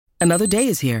Another day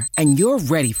is here, and you're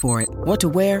ready for it. What to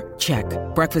wear? Check.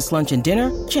 Breakfast, lunch, and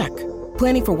dinner? Check.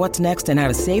 Planning for what's next and how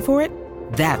to save for it?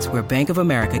 That's where Bank of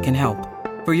America can help.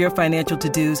 For your financial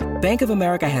to-dos, Bank of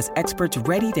America has experts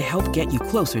ready to help get you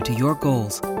closer to your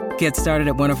goals. Get started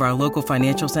at one of our local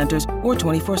financial centers or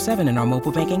 24/7 in our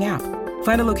mobile banking app.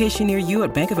 Find a location near you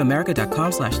at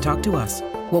bankofamerica.com/talktous.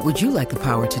 What would you like the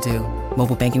power to do?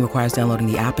 Mobile banking requires downloading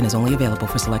the app and is only available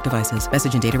for select devices.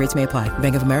 Message and data rates may apply.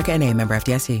 Bank of America N.A., member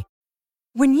FDIC.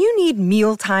 When you need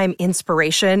mealtime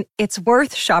inspiration, it's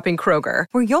worth shopping Kroger,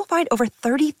 where you'll find over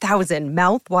 30,000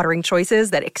 mouth-watering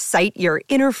choices that excite your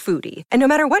inner foodie. And no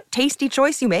matter what tasty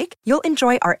choice you make, you'll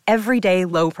enjoy our everyday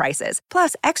low prices,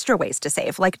 plus extra ways to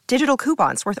save, like digital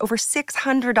coupons worth over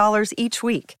 $600 each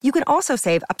week. You can also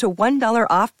save up to $1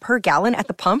 off per gallon at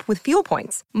the pump with fuel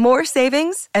points. More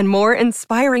savings and more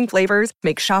inspiring flavors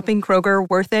make shopping Kroger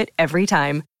worth it every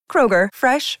time. Kroger,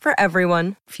 fresh for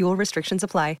everyone. Fuel restrictions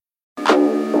apply.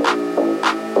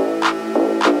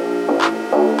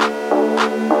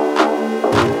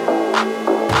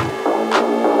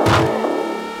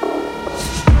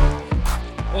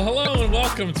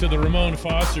 Welcome to the Ramon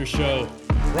Foster Show,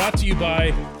 brought to you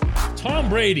by Tom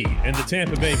Brady and the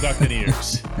Tampa Bay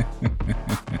Buccaneers.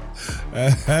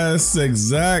 That's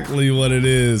exactly what it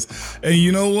is. And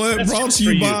you know what? That's brought to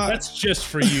you by... That's just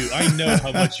for you. I know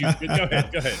how much you... Go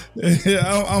ahead.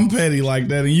 Yeah, I'm petty like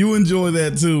that, and you enjoy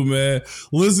that too, man.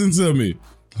 Listen to me.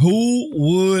 Who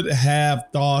would have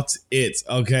thought it?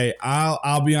 Okay,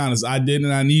 I'll be honest. I didn't,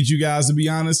 and I need you guys to be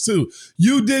honest too.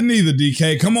 You didn't either,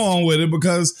 DK. Come on with it,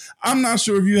 because I'm not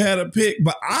sure if you had a pick,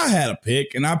 but I had a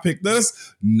pick, and I picked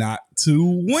us not to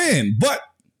win. But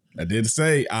I did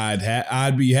say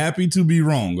I'd be happy to be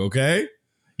wrong. Okay.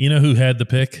 You know who had the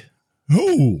pick?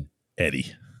 Who?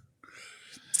 Eddie.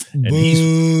 And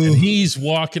he's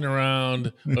walking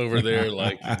around over there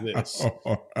like this.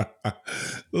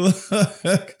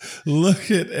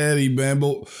 Look at Eddie, man.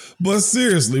 But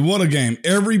seriously, what a game.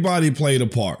 Everybody played a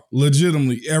part.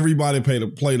 Legitimately, everybody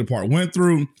played a part. Went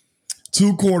through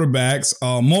two quarterbacks,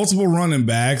 multiple running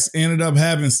backs, ended up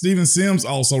having Steven Sims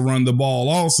also run the ball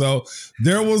also.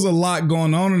 There was a lot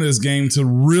going on in this game to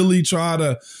really try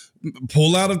to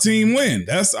pull out a team win.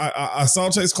 I saw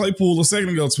Chase Claypool a second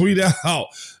ago tweet out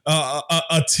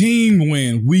a team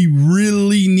win. We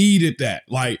really needed that.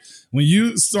 Like, when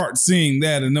you start seeing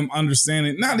that and them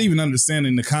understanding, not even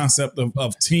understanding the concept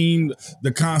of team,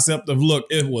 the concept of, look,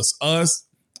 it was us.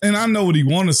 And I know what he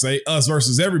want to say, us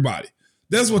versus everybody.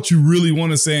 That's what you really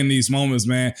want to say in these moments,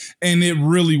 man. And it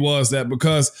really was that,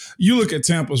 because you look at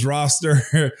Tampa's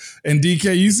roster, and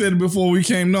DK, you said it before we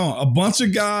came on, a bunch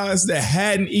of guys that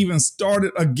hadn't even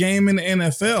started a game in the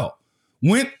NFL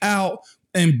went out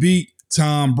and beat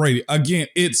Tom Brady. Again,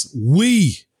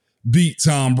 we beat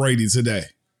Tom Brady today.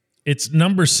 It's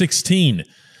number 16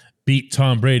 beat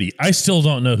Tom Brady. I still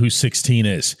don't know who 16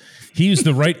 is. He's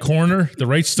the right corner, the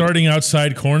right starting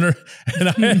outside corner. And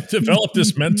I have developed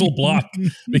this mental block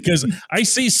because I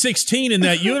see 16 in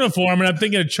that uniform and I'm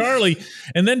thinking of Charlie.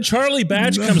 And then Charlie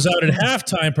Batch comes out at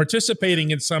halftime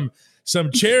participating in some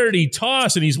charity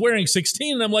toss, and he's wearing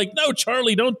 16. And I'm like, no,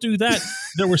 Charlie, don't do that.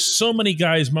 There were so many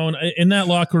guys, Moan, in that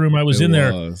locker room. I was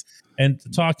there and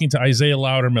talking to Isaiah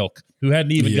Loudermilk, who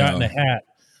hadn't even gotten a hat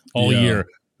all year,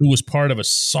 who was part of a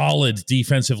solid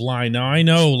defensive line. Now, I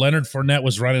know Leonard Fournette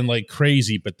was running like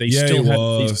crazy, but they did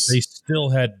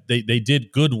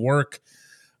good work.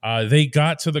 They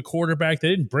got to the quarterback. They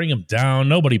didn't bring him down.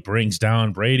 Nobody brings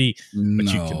down Brady,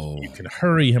 but you can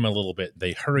hurry him a little bit.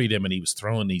 They hurried him, and he was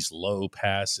throwing these low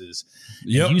passes.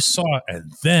 Yep. And you saw,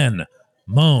 and then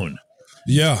Moan.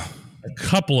 Yeah. A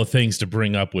couple of things to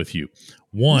bring up with you.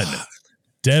 One,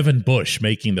 Devin Bush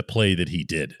making the play that he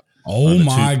did. Oh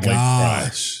my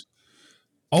gosh.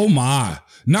 Oh my.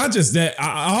 Not just that,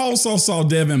 I also saw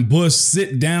Devin Bush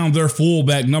sit down their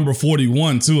fullback number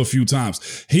 41 too a few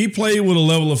times. He played with a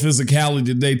level of physicality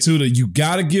today too that you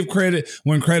got to give credit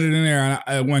when credit in there,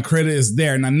 when credit is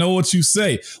there. And I know what you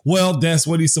say. Well, that's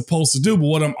what he's supposed to do. But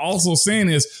what I'm also saying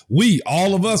is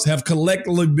all of us have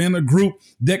collectively been a group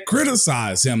that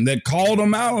criticized him, that called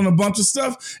him out on a bunch of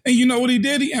stuff. And you know what he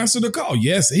did? He answered the call.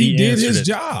 Yes, he did his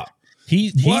job.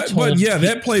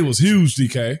 That play was huge,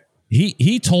 DK.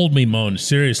 He told me, Moan,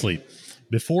 seriously,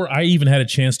 before I even had a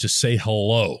chance to say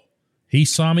hello, he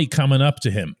saw me coming up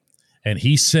to him, and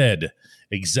he said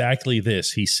exactly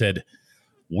this. He said,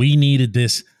 we needed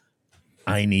this.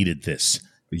 I needed this.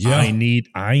 Yeah.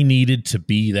 I needed to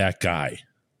be that guy.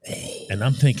 And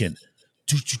I'm thinking,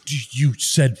 you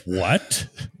said what?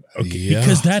 Okay,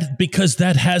 yeah. Because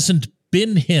that hasn't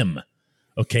been him.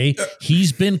 Okay,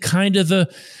 he's been kind of the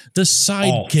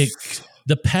sidekick,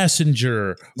 the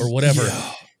passenger or whatever.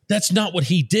 Yeah. That's not what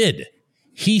he did.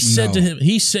 He said to him,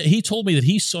 he told me that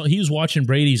he was watching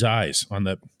Brady's eyes on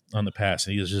the pass.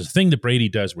 And there's a thing that Brady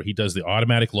does where he does the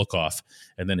automatic look off,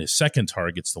 and then his second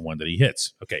target's the one that he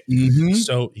hits. Okay. Mm-hmm.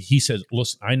 So he says,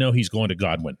 listen, I know he's going to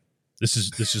Godwin. This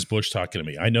is Bush talking to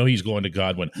me. I know he's going to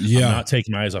Godwin. Yeah. I'm not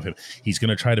taking my eyes off him. He's going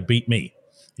to try to beat me.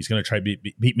 He's going to try to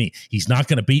beat me. He's not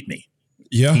going to beat me.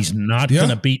 Yeah. He's not going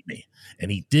to beat me.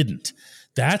 And he didn't.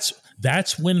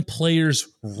 That's when players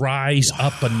rise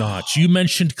up a notch. You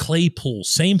mentioned Claypool.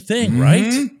 Same thing,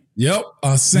 right? Yep.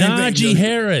 Same Najee thing.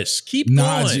 Harris. Keep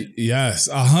going. Yes,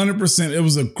 100%. It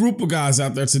was a group of guys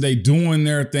out there today doing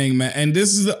their thing, man. And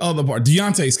this is the other part.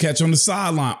 Deontay's catch on the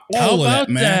sideline. How All of about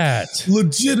that, man. that?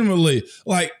 Legitimately.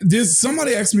 Like this,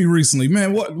 somebody asked me recently,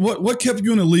 man, what kept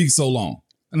you in the league so long?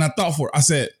 And I thought for it. I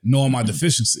said, knowing my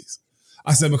deficiencies.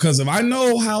 I said, because if I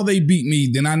know how they beat me,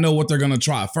 then I know what they're going to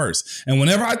try first. And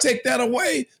whenever I take that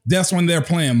away, that's when they're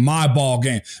playing my ball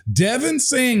game. Devin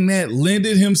saying that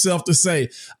lended himself to say,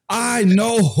 I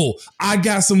know I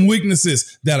got some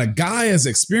weaknesses that a guy as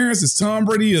experienced as Tom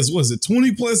Brady is,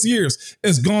 20 plus years,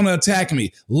 is going to attack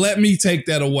me. Let me take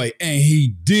that away. And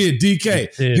he did.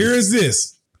 DK, here is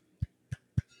this.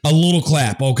 A little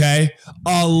clap, okay?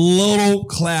 A little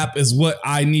clap is what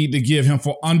I need to give him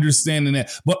for understanding that.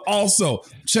 But also,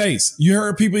 Chase, you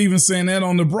heard people even saying that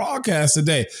on the broadcast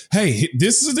today. Hey,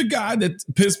 this is the guy that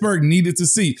Pittsburgh needed to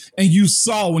see. And you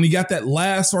saw when he got that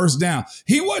last first down,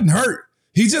 he wasn't hurt.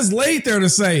 He just laid there to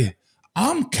say,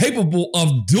 I'm capable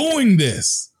of doing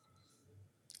this.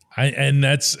 And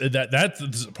that's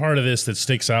part of this that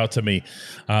sticks out to me.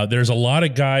 There's a lot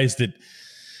of guys that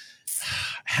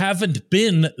haven't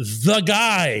been the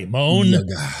guy, Moan. The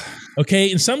guy.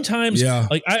 Okay, and sometimes,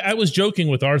 like I was joking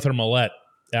with Arthur Millette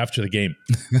after the game,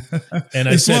 and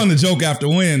I said, fun to joke after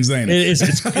wins, ain't it?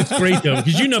 It's great though,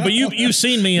 because you've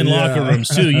seen me in locker rooms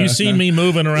too. You've seen me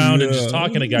moving around and just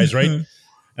talking to guys, right? And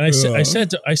I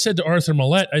said to Arthur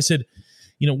Millette, I said,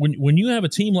 when you have a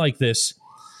team like this,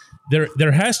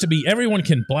 there has to be, everyone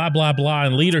can blah blah blah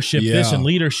and leadership this and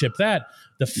leadership that.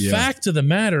 The fact of the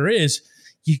matter is,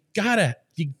 you gotta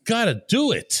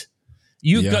do it.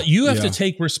 You have to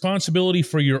take responsibility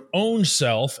for your own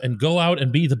self and go out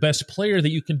and be the best player that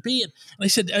you can be. And I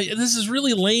said, this is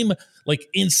really lame, like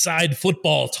inside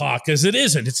football talk, because it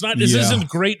isn't. It's not. This isn't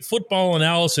great football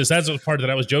analysis. That's the part that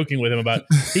I was joking with him about.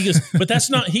 He goes, but that's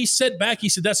not. He said back. He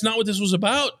said that's not what this was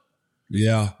about.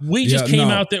 Yeah, we just came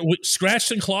out there,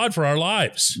 scratched and clawed for our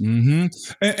lives. Mm-hmm.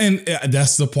 And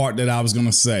that's the part that I was going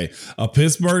to say. A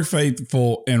Pittsburgh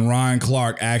faithful and Ryan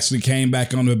Clark actually came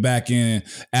back on the back end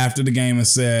after the game and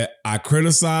said, I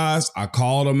criticized, I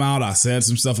called them out, I said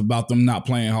some stuff about them not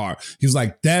playing hard. He was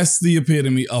like, that's the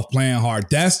epitome of playing hard.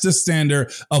 That's the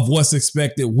standard of what's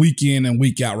expected week in and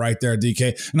week out right there,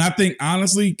 DK. And I think,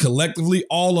 honestly, collectively,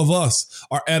 all of us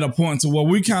are at a point to where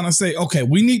we kind of say, okay,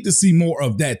 we need to see more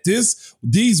of that.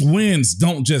 These wins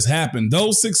don't just happen.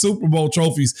 Those 6 Super Bowl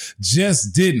trophies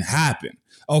just didn't happen.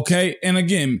 Okay. And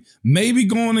again, maybe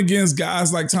going against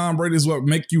guys like Tom Brady is what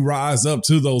make you rise up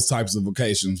to those types of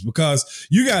occasions, because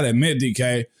you got to admit,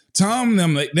 DK, Tom and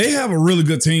them, they have a really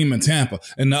good team in Tampa.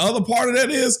 And the other part of that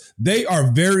is they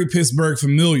are very Pittsburgh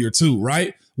familiar too,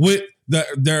 right? With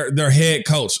their head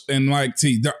coach and Mike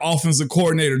T, their offensive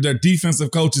coordinator, their defensive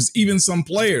coaches, even some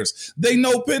players. They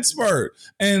know Pittsburgh.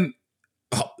 And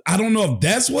I don't know if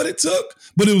that's what it took,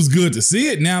 but it was good to see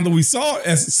it. Now that we saw it,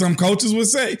 as some coaches would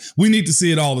say, we need to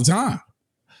see it all the time.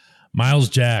 Miles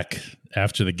Jack,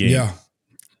 after the game,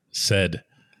 said,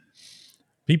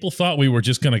 people thought we were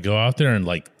just going to go out there and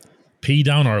like pee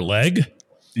down our leg.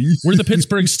 We're the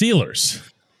Pittsburgh Steelers.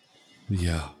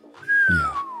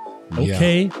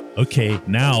 Okay.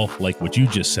 Now, like what you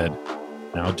just said,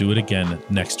 now do it again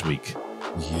next week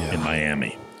in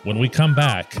Miami. When we come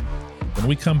back,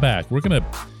 we're going to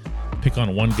pick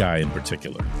on one guy in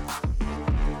particular.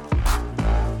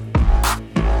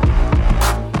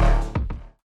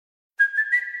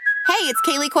 Hey, it's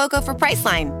Kaylee Cuoco for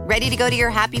Priceline. Ready to go to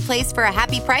your happy place for a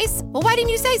happy price? Well, why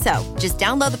didn't you say so? Just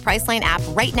download the Priceline app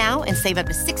right now and save up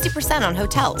to 60% on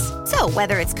hotels. So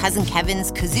whether it's Cousin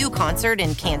Kevin's Kazoo Concert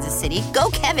in Kansas City,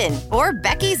 go Kevin, or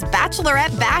Becky's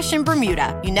Bachelorette Bash in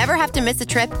Bermuda, you never have to miss a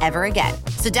trip ever again.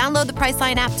 So download the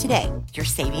Priceline app today. Your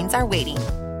savings are waiting.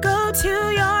 Go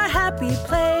to your happy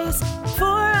place for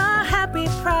a happy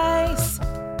price.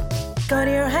 Go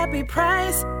to your happy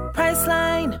price,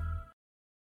 Priceline.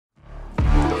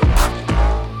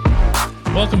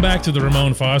 Welcome back to the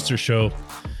Ramon Foster Show.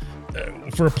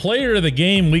 For a player of the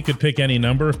game, we could pick any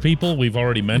number of people. We've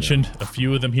already mentioned a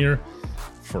few of them here.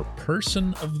 For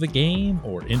person of the game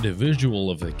or individual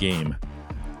of the game,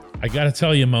 I got to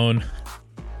tell you, Moan,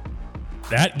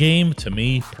 that game to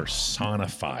me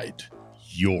personified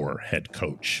your head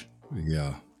coach.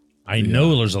 Yeah. I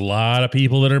know there's a lot of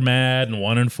people that are mad and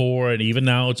 1-4, and even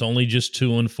now it's only just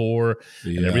 2-4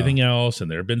 and everything else. And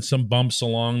there have been some bumps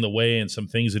along the way and some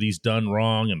things that he's done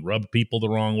wrong and rubbed people the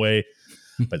wrong way.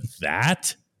 But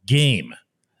that game,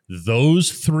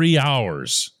 those 3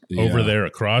 hours over there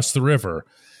across the river,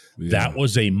 that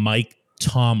was a Mike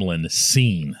Tomlin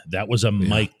scene. That was a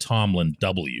Mike Tomlin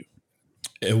W.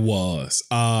 It was.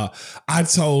 I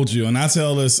told you, and I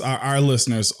tell this our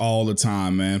listeners all the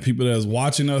time, man. People that's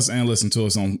watching us and listen to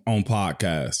us on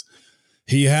podcasts.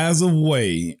 He has a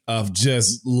way of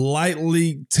just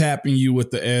lightly tapping you with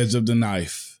the edge of the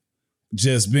knife,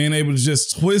 just being able to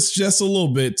just twist just a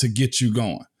little bit to get you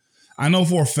going. I know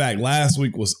for a fact last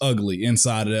week was ugly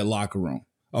inside of that locker room.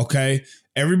 Okay.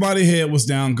 Everybody's head was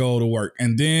down, go to work.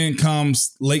 And then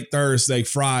comes late Thursday,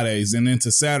 Fridays, and into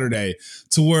Saturday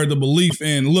to where the belief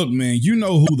in, look, man, you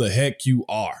know who the heck you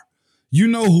are. You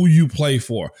know who you play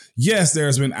for. Yes,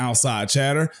 there's been outside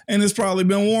chatter, and it's probably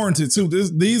been warranted too.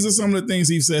 These are some of the things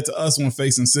he said to us when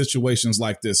facing situations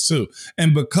like this too.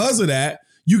 And because of that,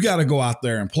 you got to go out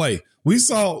there and play. We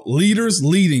saw leaders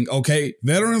leading, okay?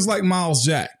 Veterans like Miles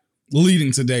Jack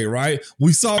leading today, right?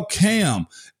 We saw Cam.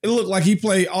 It looked like he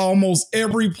played almost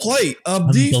every play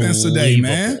of defense today,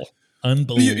 man.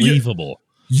 Unbelievable.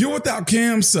 You're without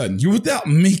Cam Sutton. You're without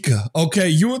Mika. Okay,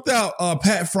 you're without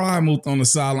Pat Frymuth on the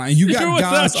sideline. You're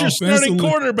without your starting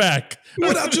quarterback. We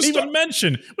haven't even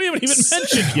mentioned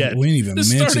yet. We ain't even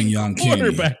mentioned young Kenny.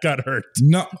 Quarterback got hurt.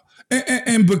 No.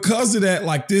 And because of that,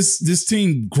 like this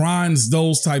team grinds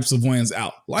those types of wins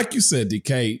out. Like you said,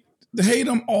 DK, hate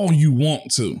them all you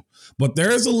want to. But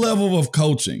there's a level of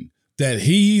coaching that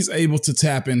he's able to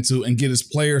tap into and get his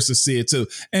players to see it too.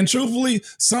 And truthfully,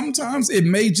 sometimes it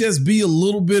may just be a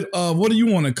little bit of, what do you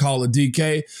want to call it,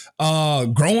 DK?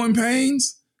 Growing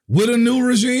pains with a new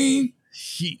regime?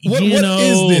 What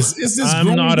is this? Is this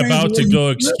I'm not about to go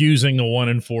excusing a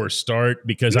 1-4 start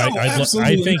because I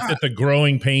think that the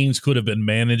growing pains could have been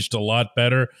managed a lot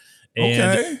better.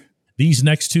 And these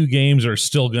next 2 games are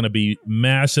still going to be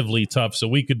massively tough. So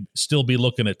we could still be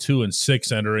looking at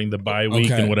 2-6 entering the bye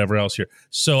week and whatever else here.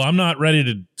 So I'm not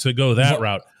ready to go that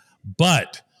route.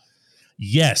 But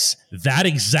yes, that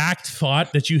exact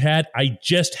thought that you had, I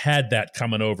just had that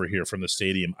coming over here from the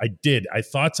stadium. I did. I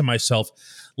thought to myself,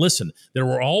 listen, there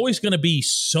were always going to be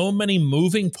so many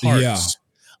moving parts,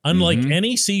 unlike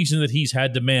any season that he's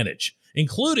had to manage,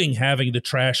 including having the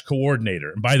trash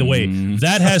coordinator. And by the way,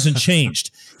 that hasn't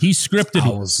changed. He scripted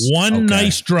one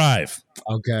nice drive.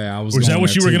 Okay, was that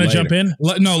what you were going to jump in?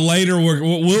 No, later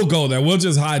we'll go there. We'll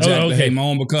just hijack the Hey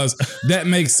Moan because that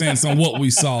makes sense on what we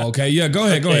saw. Okay, yeah, go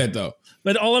ahead though.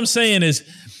 But all I'm saying is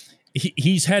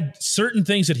he's had certain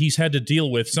things that he's had to deal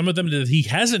with. Some of them that he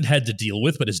hasn't had to deal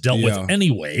with, but has dealt with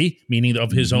anyway, meaning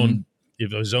of his own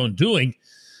doing.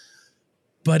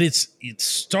 But it's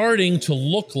starting to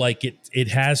look like it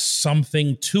has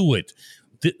something to it.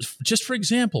 Just for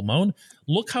example, Moan,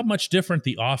 look how much different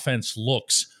the offense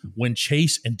looks when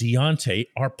Chase and Deontay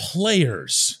are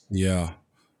players. Yeah.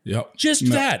 Yep.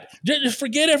 That. Just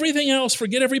forget everything else.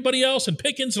 Forget everybody else and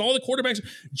Pickens and all the quarterbacks.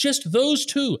 Just those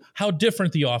two, how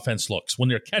different the offense looks when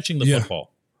they're catching the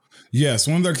football. Yes,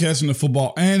 when they're catching the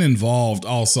football and involved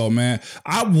also, man.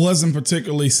 I wasn't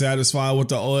particularly satisfied with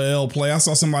the OL play. I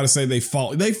saw somebody say they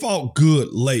fought good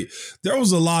late. There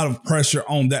was a lot of pressure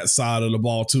on that side of the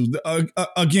ball too.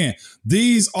 Again,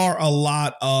 these are a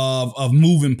lot of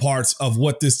moving parts of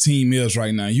what this team is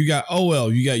right now. You got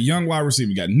OL, you got young wide receiver,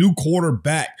 you got new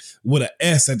quarterback with an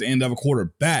S at the end of a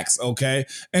quarterbacks, okay?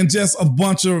 And just a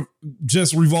bunch of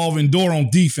just revolving door on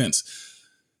defense.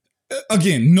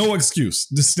 Again, no excuse.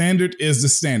 The standard is the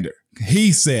standard.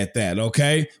 He said that,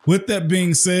 okay? With that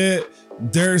being said,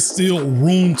 there's still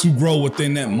room to grow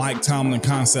within that Mike Tomlin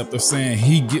concept of saying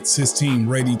he gets his team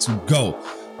ready to go.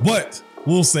 But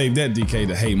we'll save that, DK,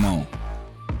 to Hey Moan.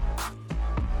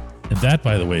 And that,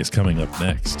 by the way, is coming up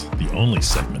next. The only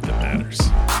segment that matters.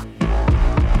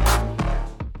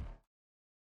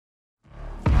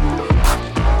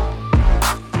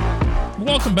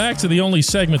 Welcome back to the only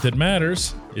segment that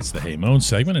matters. It's the Hey Moan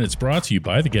segment, and it's brought to you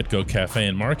by the GetGo Cafe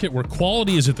and Market, where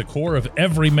quality is at the core of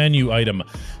every menu item.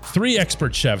 3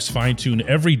 expert chefs fine-tune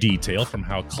every detail, from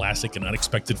how classic and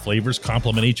unexpected flavors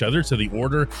complement each other to the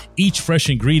order each fresh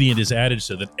ingredient is added,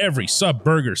 so that every sub,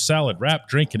 burger, salad, wrap,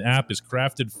 drink, and app is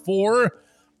crafted for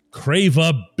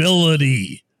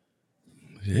craveability.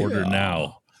 Yeah. Order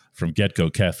now from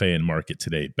GetGo Cafe and Market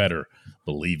today. Better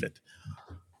believe it.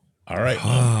 All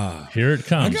right, here it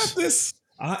comes.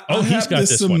 I he's have got this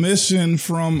this one. submission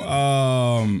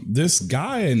from this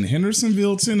guy in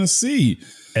Hendersonville, Tennessee.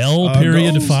 L.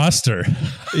 Foster.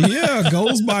 Yeah,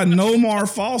 goes by Nomar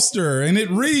Foster, and it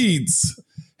reads,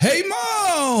 "Hey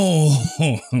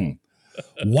Mo,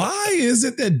 why is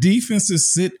it that defenses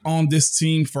sit on this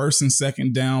team first and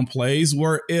second down plays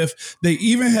where if they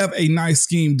even have a nice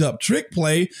schemed up trick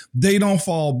play, they don't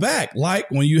fall back?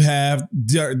 Like when you have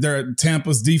their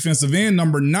Tampa's defensive end,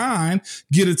 number 9,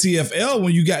 get a TFL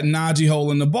when you got Najee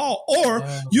holding the ball, or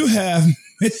you have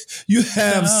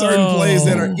certain plays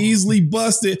that are easily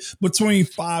busted between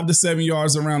 5 to 7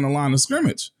 yards around the line of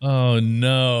scrimmage. Oh,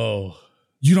 no.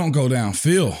 You don't go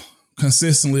downfield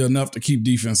consistently enough to keep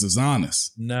defenses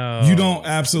honest. No. You don't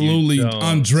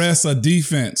undress a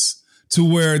defense to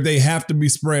where they have to be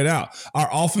spread out. Our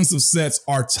offensive sets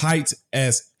are tight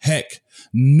as heck.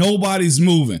 Nobody's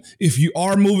moving. If you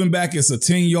are moving back, it's a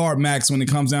 10-yard max when it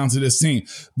comes down to this team.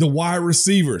 The wide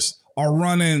receivers are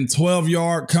running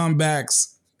 12-yard comebacks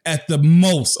at the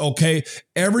most, okay?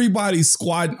 Everybody's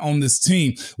squatting on this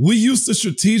team. We used to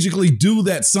strategically do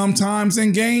that sometimes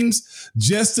in games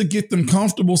just to get them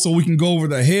comfortable so we can go over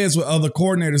their heads with other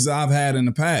coordinators that I've had in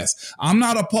the past. I'm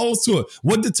not opposed to it.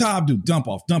 What did Todd do? Dump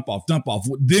off.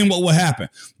 Then what will happen?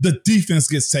 The defense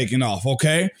gets taken off,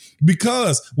 okay?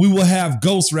 Because we will have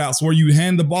ghost routes where you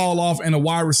hand the ball off and a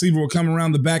wide receiver will come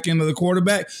around the back end of the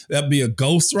quarterback. That'd be a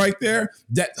ghost right there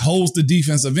that holds the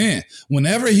defensive end.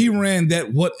 Whenever he ran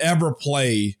that whatever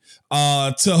play,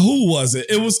 to who was it?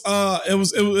 It was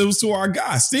to our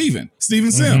guy, Steven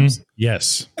Sims. Mm-hmm.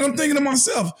 Yes. And I'm thinking to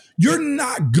myself, you're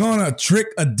not gonna trick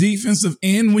a defensive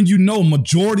end when you know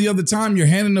majority of the time you're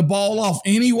handing the ball off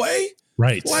anyway.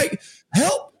 Right. Like,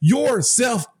 help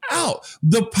yourself out.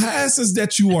 The passes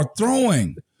that you are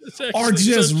throwing are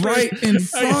just right in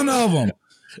front of them.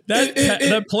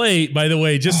 That play, by the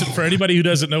way, just for anybody who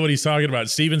doesn't know what he's talking about,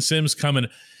 Steven Sims coming,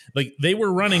 like they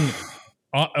were running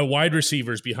wide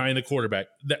receivers behind the quarterback.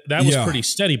 That was pretty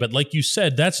steady. But like you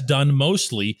said, that's done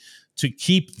mostly to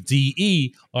keep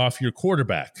DE off your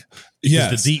quarterback.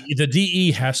 Because the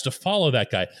DE has to follow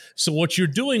that guy. So what you're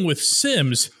doing with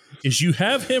Sims is you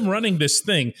have him running this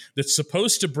thing that's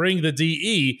supposed to bring the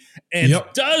DE and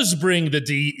does bring the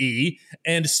DE.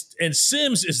 And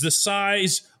Sims is the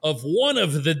size of one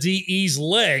of the DE's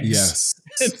legs. Yes.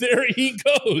 And there he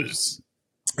goes.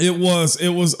 It was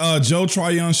Joe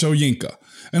Tryon Shoyinka.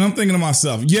 And I'm thinking to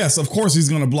myself, yes, of course he's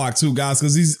going to block two guys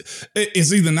because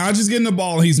it's either Najee's getting the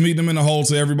ball and he's meeting them in the hole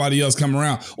so everybody else come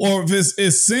around. Or if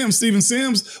it's Steven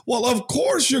Sims, well, of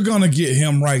course you're going to get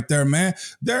him right there, man.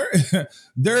 There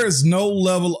is no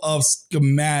level of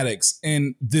schematics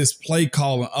in this play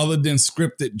calling other than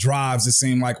scripted drives, it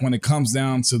seems like, when it comes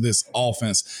down to this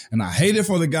offense. And I hate it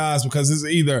for the guys because it's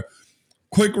either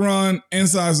quick run,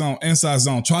 inside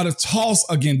zone, try to toss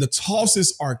again. The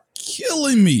tosses are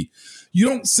killing me. You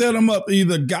don't set them up.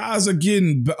 Either guys are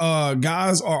getting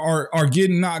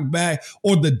getting knocked back,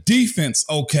 or the defense,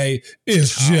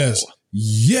 is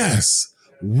just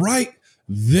right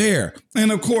there.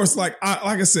 And of course, like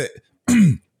I said,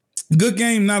 good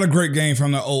game, not a great game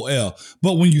from the OL.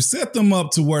 But when you set them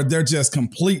up to where they're just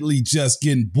completely just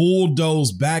getting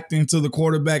bulldozed back into the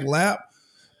quarterback lap,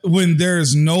 when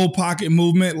there's no pocket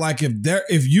movement, like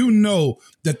if you know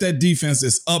that defense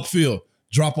is upfield,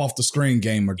 drop off the screen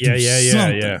game or do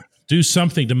something. Do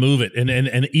something to move it.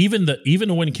 And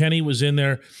even when Kenny was in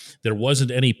there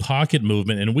wasn't any pocket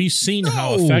movement. And we've seen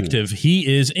how effective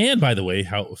he is. And by the way,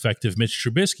 how effective Mitch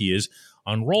Trubisky is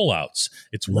on rollouts.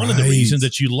 It's one of the reasons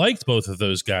that you liked both of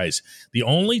those guys. The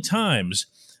only times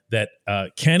that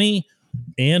Kenny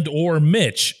and or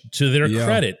Mitch, to their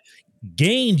credit,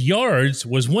 gained yards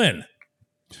was when?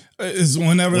 Is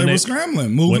whenever they were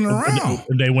scrambling, moving around.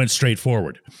 They went straight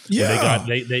forward. Yeah.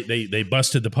 They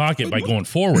busted the pocket by going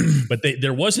forward. But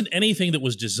there wasn't anything that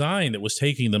was designed that was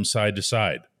taking them side to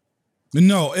side.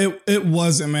 No, it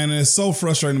wasn't, man. And it's so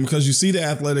frustrating because you see the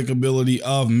athletic ability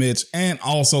of Mitch and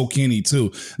also Kenny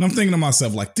too. And I'm thinking to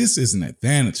myself, like, this is an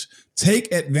advantage.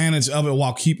 Take advantage of it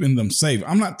while keeping them safe.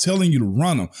 I'm not telling you to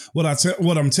run them. What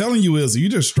I'm telling you is, if you're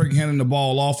just straight handing the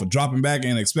ball off or dropping back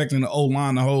and expecting the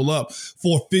O-line to hold up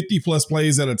for 50 plus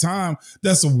plays at a time,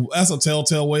 that's a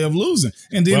telltale way of losing.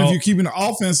 And then if you're keeping the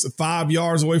offense 5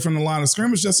 yards away from the line of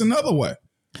scrimmage, that's another way.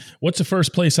 What's the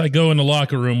first place I go in the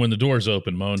locker room when the door's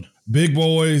open, Moan? Big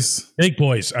boys. I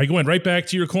go in right back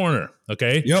to your corner.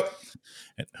 Okay. Yep.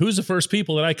 And who's the first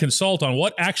people that I consult on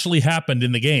what actually happened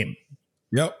in the game?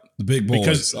 Yep. The big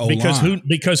boys.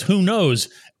 Because who knows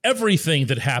everything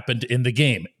that happened in the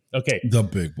game. Okay. The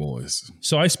big boys.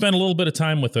 So I spent a little bit of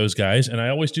time with those guys, and I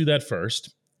always do that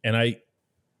first. And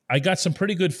I I got some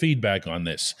pretty good feedback on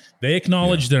this. They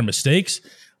acknowledged their mistakes.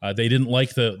 They didn't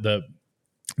like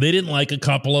they didn't like a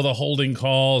couple of the holding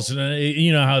calls.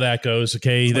 You know how that goes.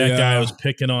 Okay. That guy was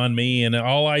picking on me, and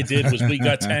all I did was we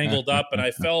got tangled up and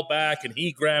I fell back and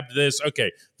he grabbed this.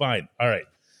 Okay, fine. All right.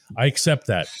 I accept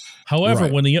that. However,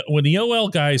 when the OL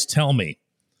guys tell me,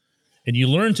 and you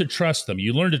learn to trust them,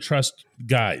 you learn to trust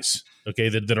guys, okay,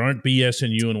 that aren't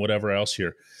BSing you and whatever else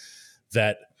here,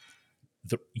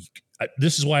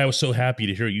 this is why I was so happy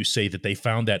to hear you say that they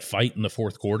found that fight in the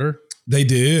fourth quarter. They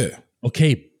did.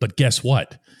 Okay, but guess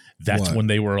what? That's when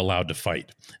they were allowed to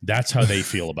fight. That's how they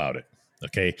feel about it.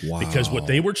 Okay, because what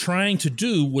they were trying to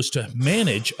do was to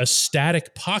manage a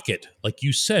static pocket, like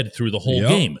you said, through the whole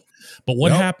game. But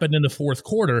what happened in the fourth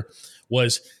quarter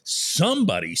was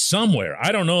somebody somewhere,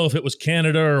 I don't know if it was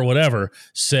Canada or whatever,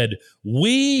 said,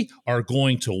 we are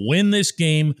going to win this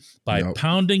game by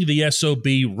pounding the SOB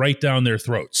right down their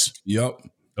throats.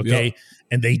 Okay,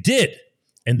 and they did.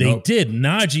 And they did.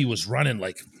 Najee was running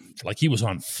like he was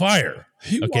on fire.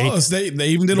 He was. They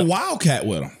even did a wildcat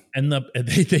with him. And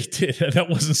they did. That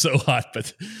wasn't so hot,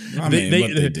 but they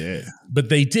did. But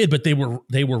they did. But they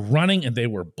were running and they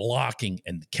were blocking.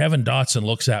 And Kevin Dotson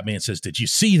looks at me and says, "Did you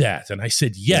see that?" And I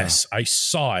said, "Yes, I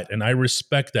saw it." And I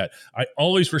respect that. I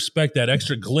always respect that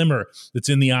extra glimmer that's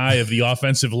in the eye of the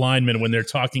offensive lineman when they're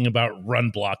talking about run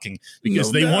blocking,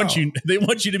 because they want you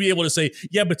to be able to say,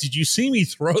 "Yeah, but did you see me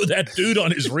throw that dude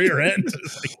on his rear end?"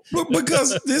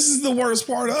 Because this is the worst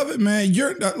part of it, man.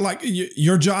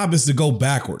 Your job is to go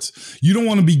backwards. You don't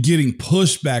want to be getting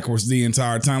pushed backwards the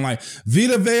entire time. Like,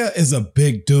 Vita Vea is a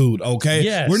big dude, okay?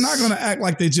 Yes. We're not going to act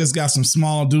like they just got some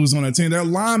small dudes on their team. Their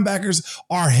linebackers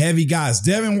are heavy guys.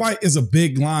 Devin White is a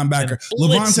big linebacker.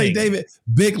 Levante David,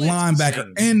 big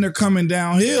linebacker. And they're coming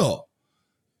downhill.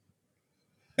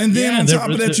 And then on top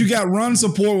of that, you got run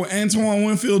support with Antoine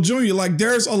Winfield Jr. Like,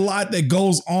 there's a lot that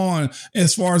goes on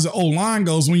as far as the O-line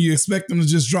goes when you expect them to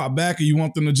just drop back or you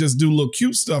want them to just do little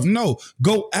cute stuff. No,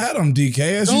 go at them, DK,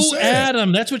 as you said. Go at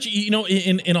them. That's what you know,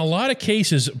 in a lot of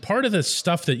cases, part of the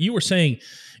stuff that you were saying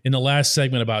in the last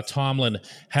segment about Tomlin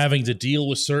having to deal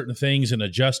with certain things and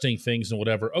adjusting things and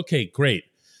whatever. Okay, great.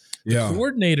 The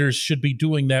coordinators should be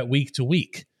doing that week to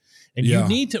week. And you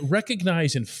need to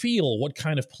recognize and feel what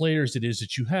kind of players it is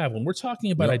that you have. When we're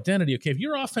talking about identity, okay, if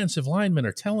your offensive linemen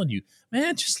are telling you,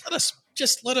 man, just let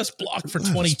us block for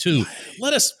 22.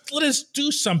 Let us do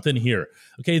something here.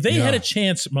 Okay, they had a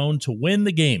chance, Moan, to win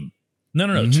the game.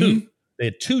 No, two. They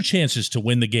had two chances to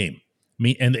win the game.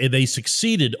 And they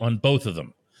succeeded on both of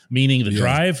them, meaning the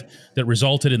drive that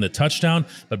resulted in the touchdown.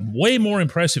 But way more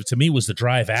impressive to me was the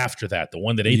drive after that, the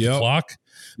one that ate the clock.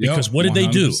 Because what did they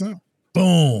do?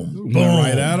 Boom, boom,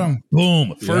 right at him.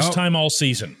 Boom. First time all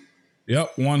season.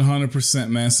 100%,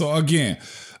 man. So again,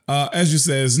 as you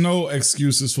said, there's no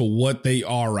excuses for what they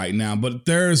are right now, but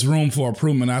there is room for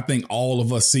improvement. I think all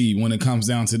of us see when it comes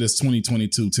down to this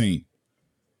 2022 team.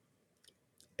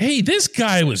 Hey, this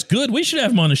guy was good. We should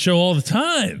have him on the show all the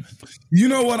time. You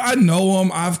know what? I know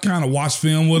him. I've kind of watched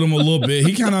film with him a little bit.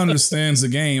 He kind of understands the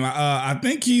game. I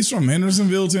think he's from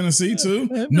Hendersonville, Tennessee, too.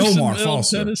 Nomar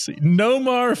Foster. Tennessee.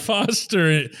 Nomar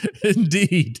Foster,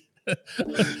 indeed.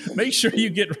 Make sure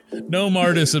you get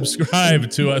Nomar to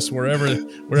subscribe to us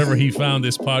wherever he found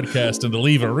this podcast and to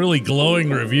leave a really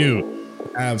glowing review.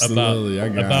 Absolutely.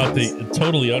 About the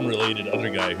totally unrelated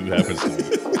other guy who happens to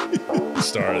be the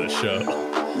star of the show.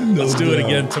 Let's do it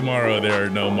again tomorrow there,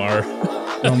 Nomar.